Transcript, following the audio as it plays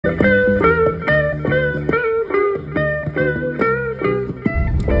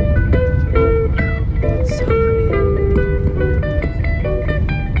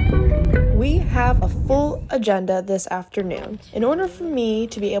Agenda this afternoon. In order for me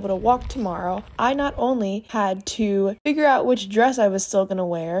to be able to walk tomorrow, I not only had to figure out which dress I was still gonna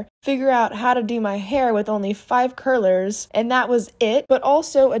wear, figure out how to do my hair with only 5 curlers, and that was it, but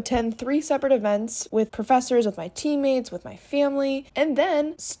also attend 3 separate events with professors, with my teammates, with my family, and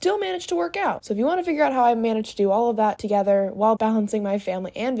then still manage to work out. So if you want to figure out how I managed to do all of that together while balancing my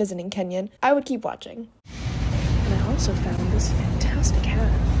family and visiting Kenyon, I would keep watching. And I also found this fantastic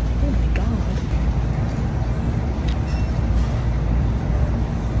hat. Oh my god.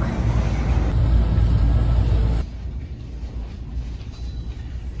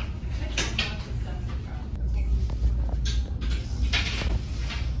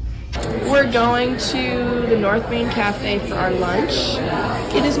 We're going to the North Main Cafe for our lunch.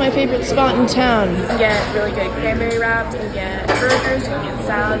 It is my favorite spot in town. You can get really good cranberry wraps, you can get burgers, you can get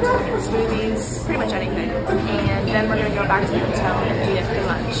salads, you can get smoothies, pretty much anything. And then we're gonna go back to the hotel and eat it for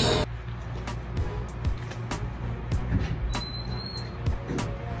lunch.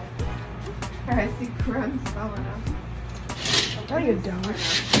 I see crumbs falling off. No, you don't.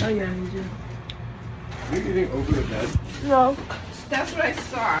 Oh yeah, you do. Are you eating over the bed? No. That's what I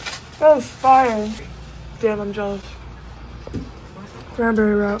saw. That was fire. Damn, I'm jealous.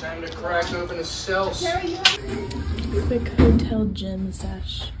 Cranberry wrap. Time to crack open a cell. Quick hotel gym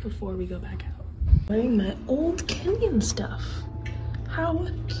sesh before we go back out. Wearing my old Kenyon stuff. How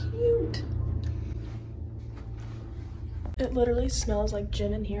cute. It literally smells like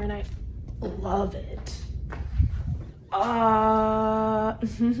gin in here and I love it. But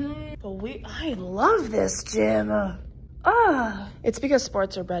I love this gym. It's because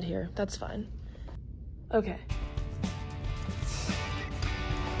sports are bred here. That's fine. Okay.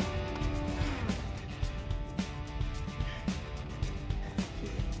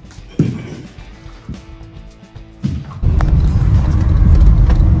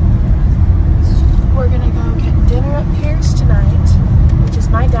 We're gonna go get dinner at Pierce tonight, which is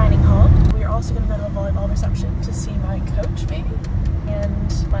my dining hall. We're also gonna go to a volleyball reception to see my coach, maybe,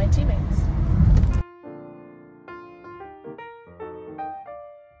 and my teammates.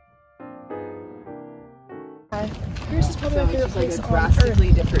 Pierce is probably my favorite place on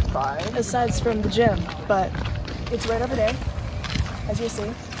drastically different vibe. aside from the gym, but it's right over there, as you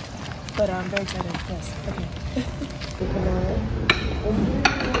see. But I'm very excited. Yes. Okay.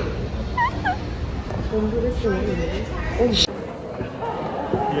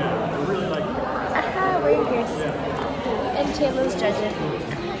 We're in Pierce. And Taylor's judging.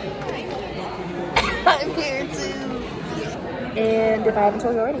 I'm here too. And if I haven't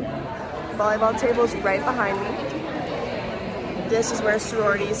told you already, volleyball table is right behind me. This is where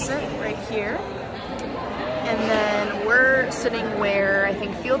sororities sit, right here. And then we're sitting where I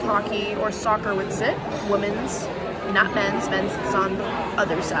think field hockey or soccer would sit. Women's, not men's. Men's sits on the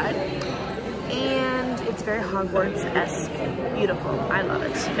other side. And it's very Hogwarts-esque. Beautiful. I love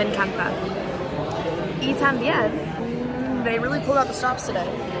it. Me encanta. Y también, they really pulled out the stops today.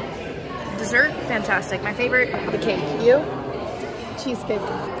 Dessert, fantastic. My favorite, the cake. You? Cheesecake.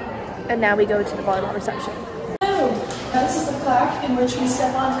 And now we go to the volleyball reception. This is the plaque in which we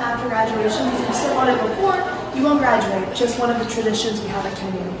step on after graduation. Because if you step on it before, you won't graduate. Just one of the traditions we have at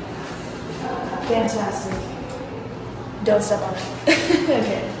Kenyon. Fantastic. Don't step on it.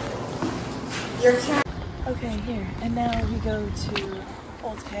 Okay. Your cat. Okay, here. And now we go to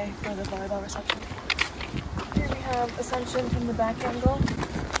Old K for the volleyball reception. Here we have Ascension from the back angle.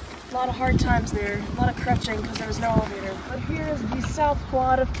 A lot of hard times there. A lot of crutching because there was no elevator. But here is the south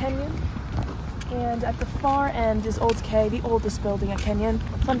quad of Kenyon. And at the far end is Old K, the oldest building at Kenyon.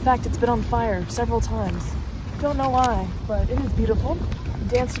 Fun fact, it's been on fire several times. Don't know why, but it is beautiful.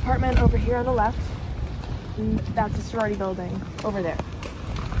 Dance department over here on the left. And that's the sorority building over there.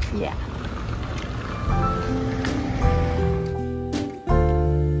 Yeah.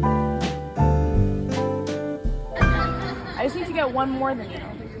 I just need to get one more than you.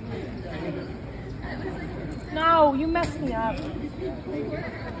 No, you messed me up.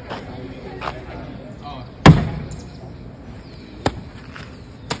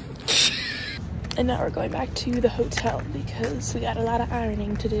 And now we're going back to the hotel because we got a lot of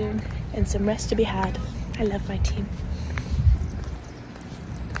ironing to do and some rest to be had. I love my team.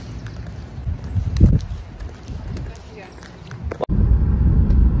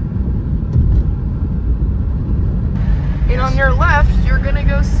 And on your left, you're gonna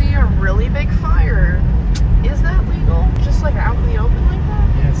go see a really big fire. Is that legal? Just like out in the open like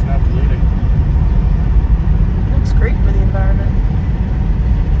that? Yeah, it's not polluting. Looks great for the environment.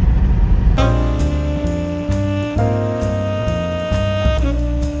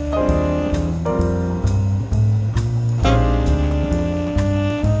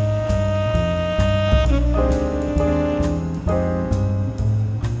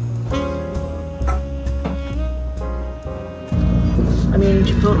 eating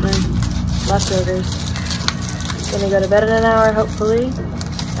Chipotle leftovers. Gonna go to bed in an hour, hopefully,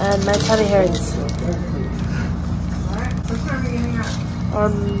 and my tummy hurts. Alright, what time are you getting up?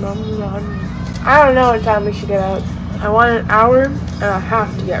 I don't know what time we should get out. I want an hour and a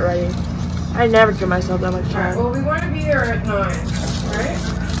half to get ready. I never give myself that much time. Well, we want to be there at 9,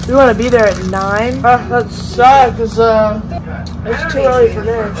 right? We want to be there at 9? That sucks, because it's too early for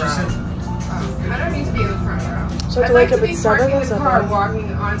me. I don't need to be in the front row. So I have to wake up at 7? That's That's not car bad.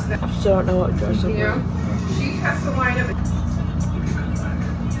 walking onto the, I still don't know what dress I'm you know, wearing. she has to line up.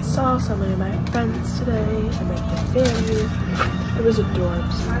 Saw so many of my friends today. I met their family. It was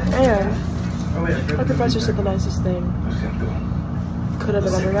adorbs. And my professor said the nicest thing could have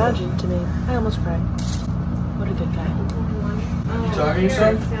ever imagined to me. I almost cried. What a good guy. You talking to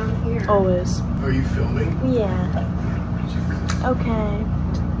son? Always. Are you filming? Yeah. Okay.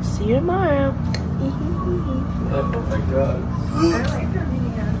 See you tomorrow. Oh my god.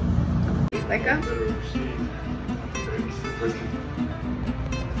 Like a?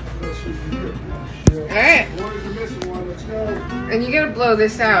 Alright. And you gotta blow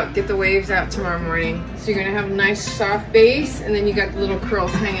this out, get the waves out tomorrow morning. So you're gonna have a nice soft base, and then you got the little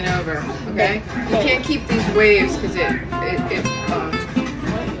curls hanging over, okay? You can't keep these waves because it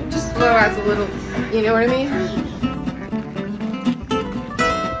just blow out the little, you know what I mean?